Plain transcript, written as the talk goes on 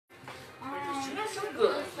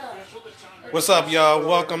What's up, y'all?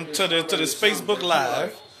 Welcome to the Facebook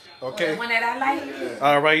Live. Okay. The one that I like.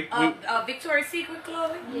 All right. Victoria's Secret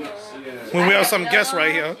Chloe. We have some guests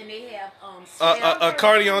right here. And they have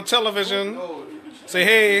Cardi on television. Say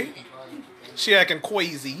hey. She acting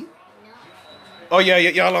crazy. Oh yeah,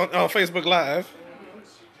 y'all on Facebook Live.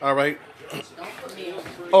 All right.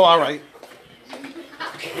 Oh, all right.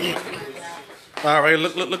 All right.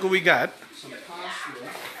 Look what we got.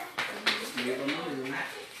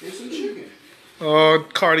 Oh,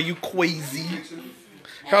 Cardi, you crazy.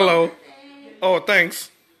 Hello. Oh, thanks.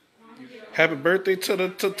 Happy birthday to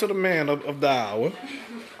the man of the hour.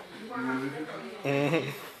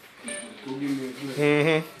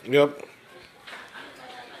 Yep.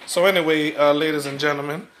 So anyway, ladies and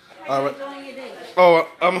gentlemen. All right. Oh,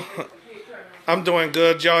 I'm doing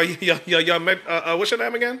good. Y'all met. What's your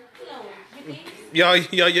name again?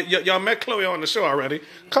 Y'all met Chloe on the show already.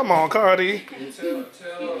 Come on, Cardi.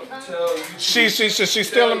 She's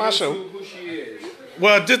still in my show. Who she is.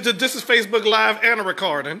 Well, this is Facebook Live and a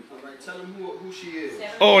recording. Tell him who she is.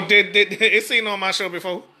 Oh, did it seen on my show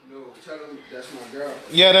before? No, tell him that's my girl.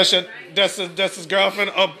 Yeah, that's his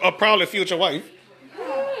girlfriend, or probably future wife.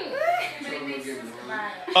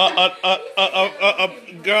 A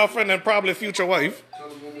girlfriend and probably future wife.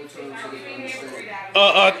 For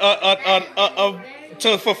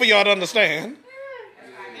y'all to understand.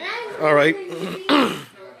 All right.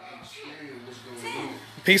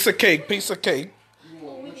 Piece of cake.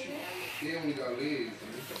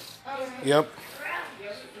 Yep.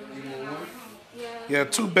 Yeah,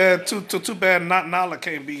 too bad not Nala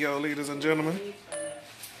can't be here, ladies and gentlemen.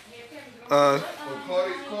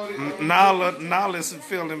 Nala isn't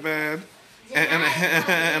feeling bad.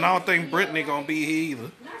 And I don't think Brittany gonna be here either.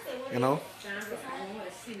 You know?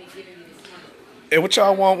 Hey, what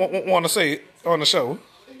y'all want to say on the show?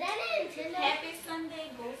 Happy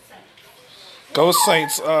Sunday, Go Saints. Go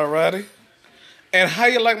Saints, alrighty. And how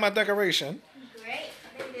you like my decoration? Great.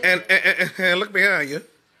 And look behind you.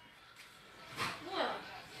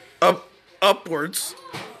 Upwards.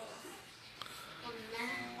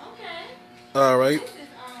 Okay. All right. This is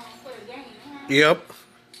for the game, huh? Yep.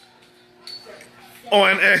 Oh,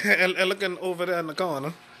 and looking over there in the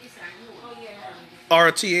corner. Oh, yeah.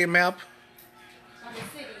 RTA map. On the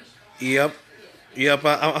city. Yep.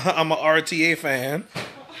 I'm a RTA fan.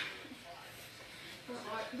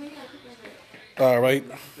 All right.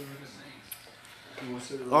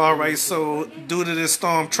 All right. So due to this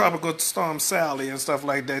storm, tropical storm Sally and stuff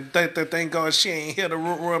like that, thank God she ain't here to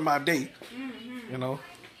ruin my day. You know.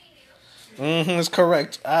 It's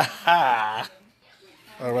correct. Aha.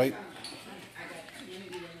 All right.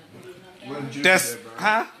 That's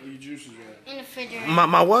huh? Where your juices at? In the refrigerator.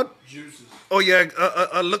 My what? Juices. Oh yeah.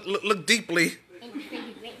 Look deeply. In the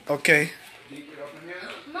refrigerator. Okay. Deep it up in here.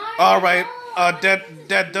 All right.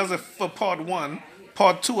 That does it for part 1.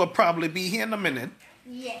 Part 2 will probably be here in a minute.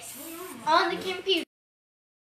 Yes. On the computer.